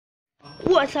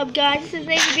What's up, guys? This is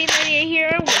ABB98 here.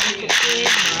 Welcome to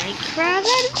Minecraft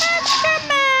Adventure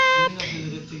Map.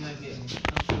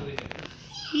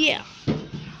 Yeah.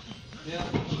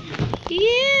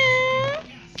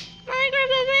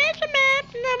 Minecraft Adventure Map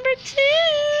number 2.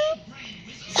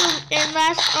 So in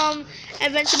last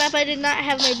adventure map, I did not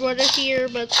have my brother here,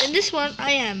 but in this one,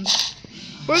 I am.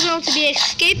 We're going to be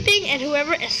escaping, and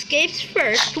whoever escapes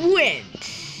first wins.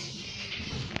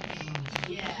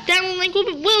 Download link will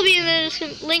be in the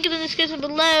link in the description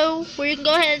below, where you can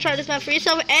go ahead and try this map for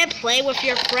yourself and play with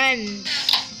your friends.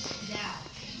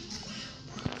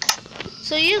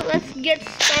 So yeah, let's get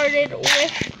started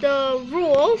with the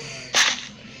rules.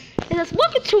 It says,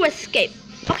 welcome to escape.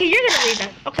 Okay, you're gonna read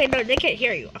that. Okay, no, they can't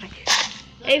hear you. Okay.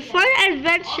 A fun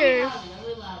adventure.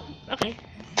 Okay.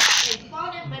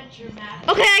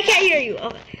 Okay, I can't hear you.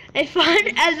 Okay. A fun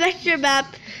adventure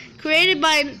map created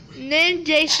by Nin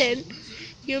Jason.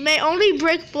 You may only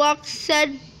break blocks set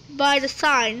by the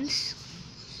signs.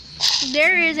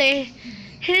 There is a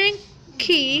hidden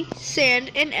key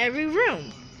sand in every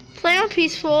room. Play on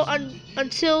peaceful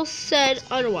until said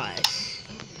otherwise.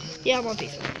 Yeah, I'm on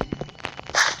peaceful.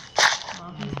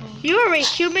 You are a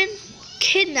human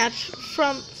kidnapped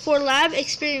for lab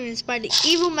experiments by the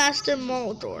evil master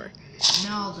Maldor.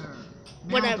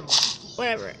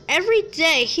 Whatever. Every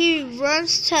day he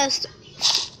runs tests.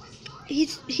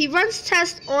 He runs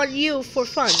tests on you for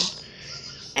fun.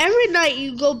 Every night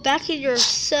you go back in your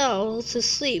cell to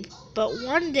sleep, but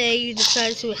one day you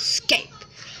decide to escape.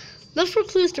 Look for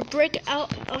clues to break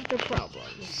out of the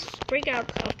problems.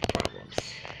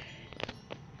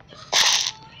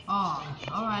 Oh,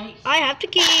 alright. I have the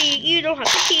key. You don't have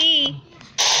the key.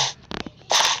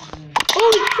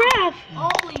 Holy crap!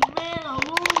 Holy man,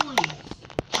 holy.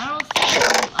 I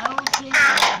don't think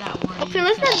that one. Okay,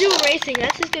 let's not do racing.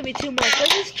 That's just gonna be too much.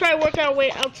 Let's just try work our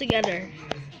way out together.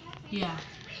 Yeah.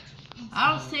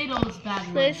 I don't say those bad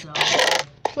words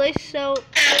though.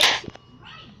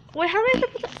 Wait, how am I gonna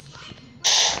put that?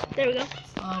 There we go.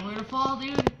 We're gonna fall,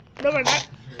 dude. No, we're not.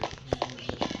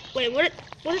 Wait, what?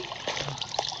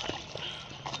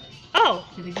 Oh.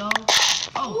 Did it go?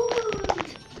 Oh.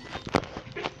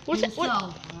 What's it?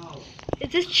 What? Is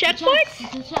this It's checkpoints?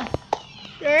 a chest.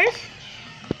 There is?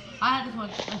 I had this one.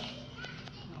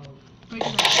 Break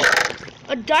it up.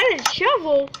 A diamond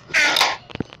shovel?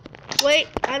 Wait,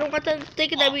 I don't want them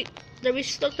thinking that we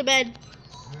stuck the bed.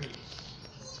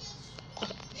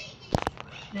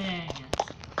 Dang.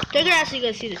 They're actually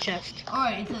gonna see the chest.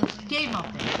 Alright, it says game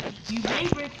update. You may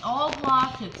break all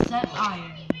blocks except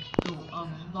iron,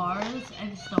 bars,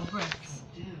 and stone bricks.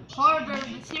 Harder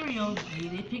materials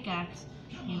need a pickaxe.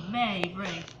 You may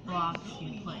break blocks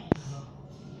you place.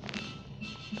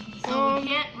 So we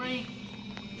can't break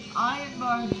iron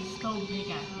bars and stone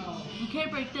pickaxe. We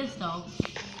can't break this though.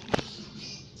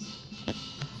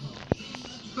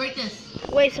 Break this.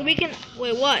 Wait, so we can.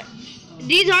 Wait, what?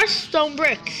 These are stone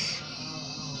bricks.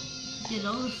 Yeah,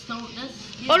 those are stone.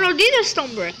 Yeah. Oh no, these are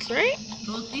stone bricks, right?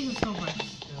 These are stone bricks.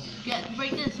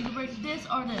 Break this. You can break this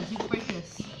or this. You can break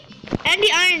this. And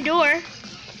the iron door.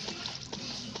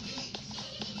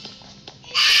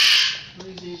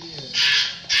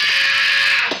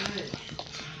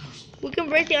 We can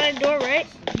break the iron door, right?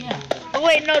 Yeah. Oh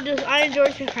wait, no, there's iron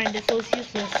doors behind it, so it's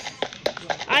useless.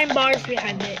 Iron bars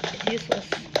behind it, it's useless.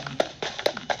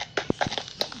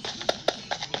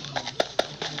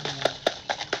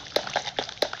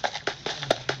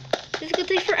 This is gonna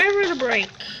take forever to break.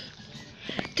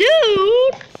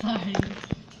 Dude! Sorry.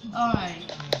 Alright.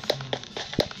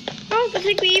 Oh, it's gonna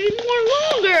take me even more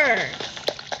longer.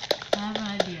 I have an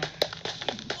idea.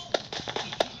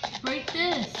 Break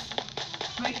this.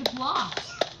 Break the block.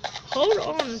 Hold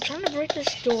on, I'm trying to break this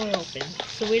door open,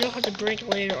 so we don't have to break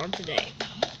later on today.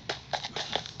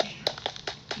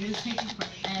 It's taking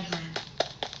forever.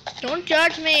 Don't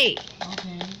judge me.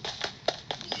 Okay.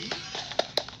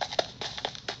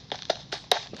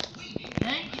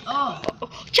 Thank you. Oh.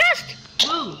 Chest!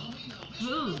 Move.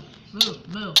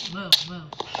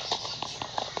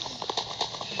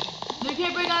 They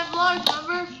can't break out blocks,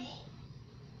 remember?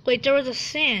 Wait, there was a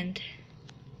sand.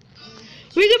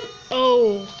 We could.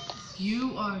 Oh.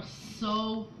 You are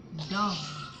so dumb.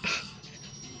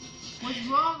 What's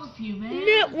wrong with you, man?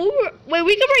 No, wait,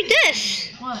 we can break this.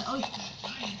 What? Oh,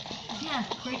 yeah,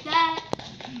 break that.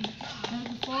 Then we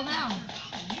can fall down.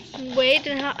 Wait,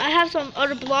 and I have some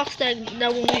other blocks that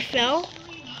when we fell.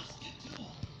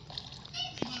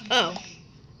 Oh.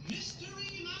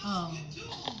 Oh.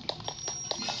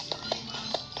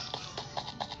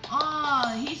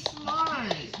 Oh, he's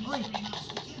smart. Wait,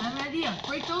 I have an idea.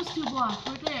 Break those two blocks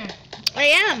right there. I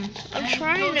am. I'm And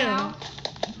trying go to. down.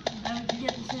 And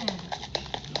get the sand.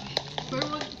 First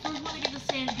one to get the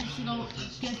sand gets to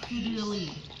do the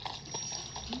lead.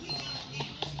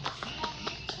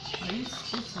 Oh, you're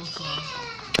so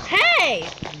slow. Hey!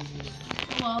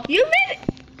 Well, You made it!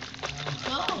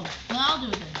 go. No, I'll do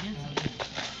it then.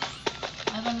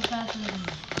 I got it faster than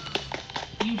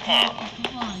you.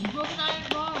 Come on, you broke an iron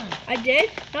bar. I did?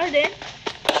 No, I didn't.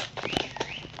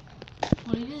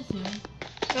 What did you do?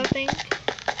 Nothing.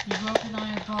 You broke an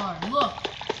iron bar. Look.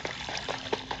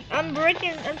 I'm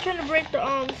trying to break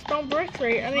the stone bricks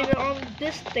right. I mean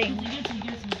this thing. Get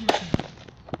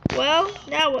some. Well,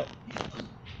 now what?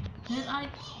 Didn't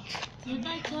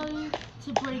I tell you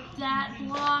to break that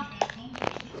block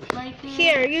right there?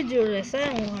 Here, you do this. I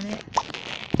don't want it.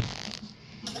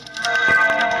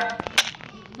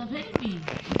 Stop hitting me.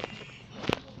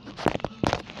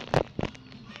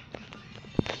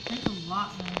 That's a lot,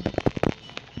 man.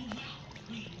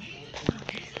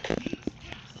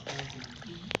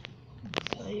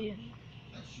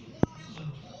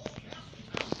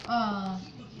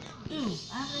 Ooh,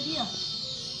 I have an idea.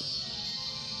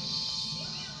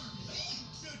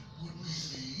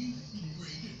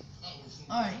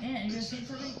 Alright, Ant, you gonna say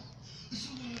something?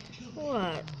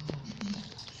 What?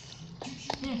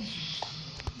 Yeah.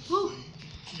 Woo!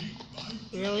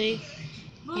 Really?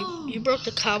 Woo! You broke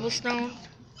the cobblestone?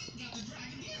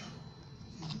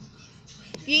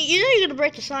 You know you're gonna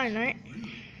break the sign, right?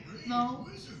 No.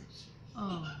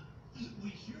 Oh.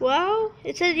 Well,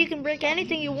 it says you can break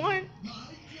anything you want.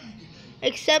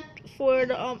 Except for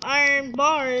the iron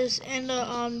bars and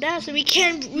the that, so we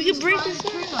can break this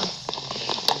Trick sign. us.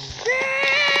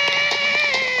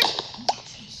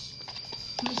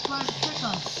 He was trying to trick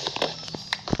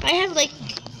us. I have like,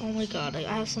 oh my god, I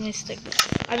have so many stickers.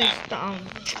 I mean,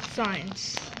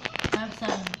 signs. I have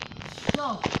 7.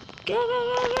 Go.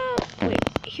 Go. Wait,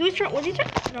 was he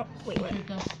trying? No, wait.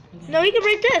 Trick us. No, you can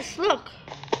break this, look.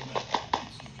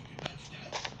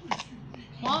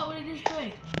 What did you just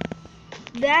break?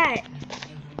 That,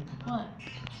 What?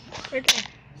 right there.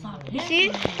 Stop You hitting see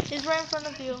it? me. It's right in front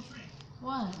of you.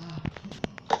 What?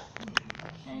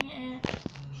 Dang it.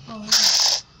 Oh,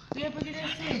 okay. We gotta break it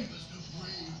in.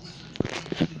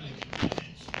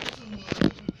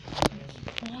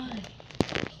 Why?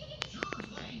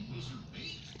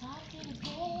 Stop it.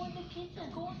 Go in the kitchen.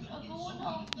 Go in the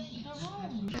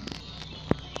room.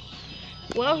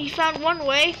 Well, he found one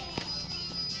way.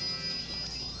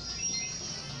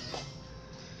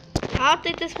 I don't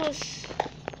think this was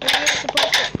what we were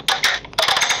supposed to.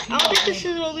 I don't think this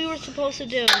is what we were supposed to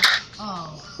do.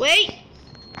 Oh. Wait.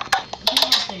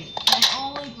 Nothing. I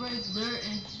only break dirt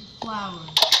and flowers.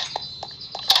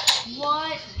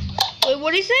 What? Wait,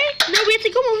 what did he say? No, we have to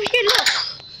come over here. Look.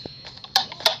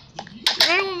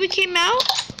 Remember when we came out?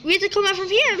 We have to come out from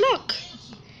here. Look.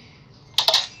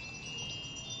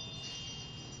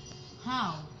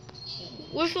 How?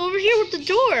 We're over here with the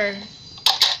door.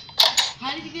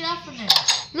 How did you get out from there?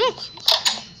 Look.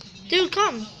 Dude,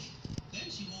 come.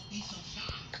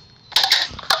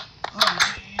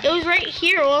 Oh. It was right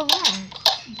here all along.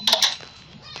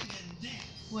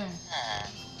 Where?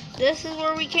 This is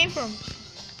where we came from.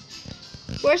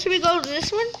 Where should we go? To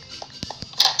this one?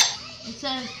 It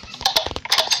says,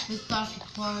 this Dr.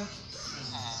 Clark.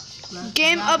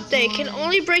 Game update. Can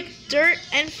only break dirt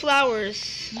and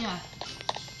flowers. Yeah.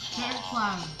 Dirt and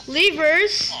flowers.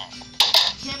 Levers.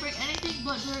 Can't break anything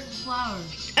but dirt and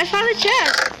flowers. I found a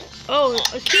chest. Oh,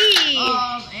 a key.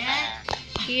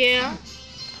 And Yeah.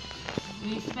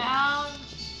 we found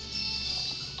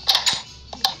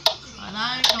an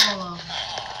iron golem.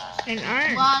 An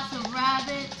iron. Lots of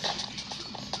rabbits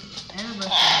and a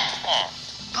lizard.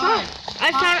 Huh.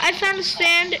 I found a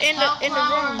stand in the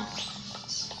room.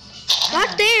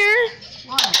 Not there.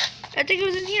 What? I think it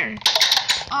was in here.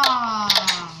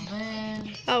 Aw,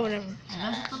 man. Oh, whatever. I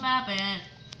messed up the map, and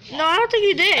No, I don't think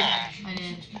you did. I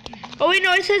did. Oh wait,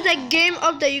 no, it says that game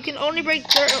update. You can only break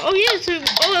dirt. Oh yeah, so it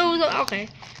was okay.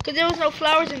 Cause there was no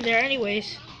flowers in there,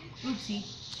 anyways. Oopsie.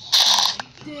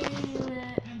 Damn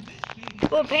it.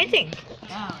 Oh, painting.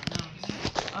 Oh,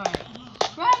 no. Alright.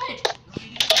 Grab it!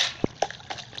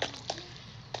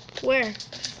 Where?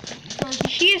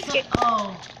 He escaped.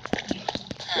 Oh.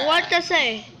 What does it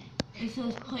say? It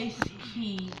says place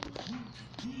key.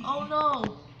 Oh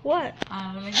no. What? I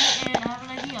have an idea, and I have an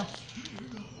idea.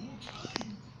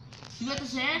 You got the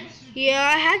sand? Yeah,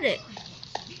 I had it.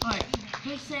 Alright,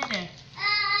 put sand there.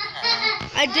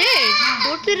 I did.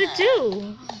 What did it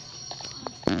do?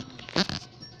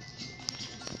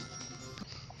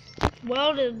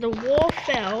 Well, the wall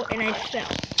fell and I fell.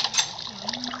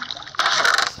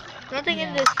 Nothing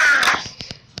in this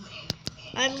chest.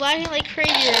 I'm lagging like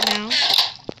crazy right now.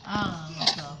 I don't know.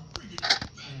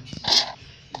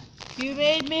 You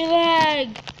made me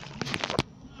lag.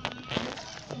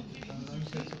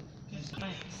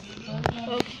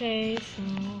 Okay, so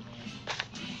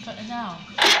Cut it now.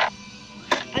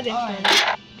 I think Alright.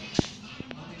 so.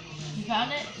 You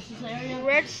found it? Is this area?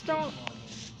 Redstone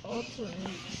ultimate.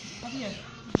 Up here.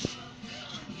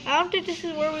 I don't think this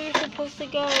is where we were supposed to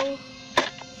go.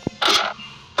 Up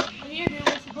here, dude.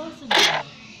 We're supposed to go.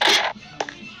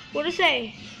 What does it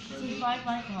say? This is my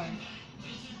card.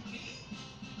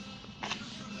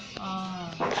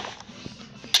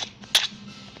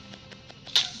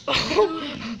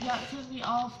 You got to me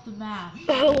off the map.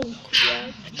 Oh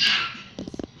crap.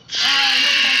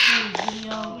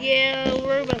 Video. Yeah,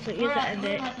 we're about to We're end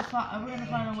it. gonna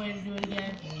find a way to do it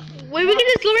again. Wait, we can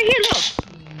just go right here, look.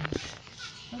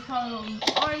 Let's probably go.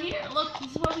 Oh, right here. Look,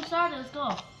 this is where we started. Let's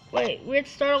go. Wait, we have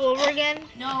to start all over again?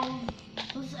 No,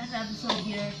 let's end the episode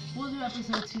here. We'll do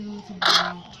episode 2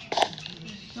 tomorrow.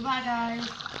 Goodbye, guys.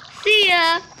 See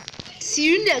ya! See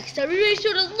you next time. Make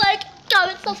sure to like,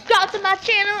 comment, subscribe to my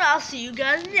channel. I'll see you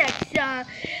guys next time.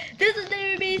 This is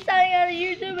David B signing out of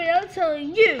YouTube, and I'm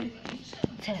telling you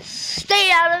to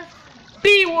stay out of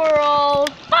B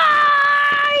World. Bye!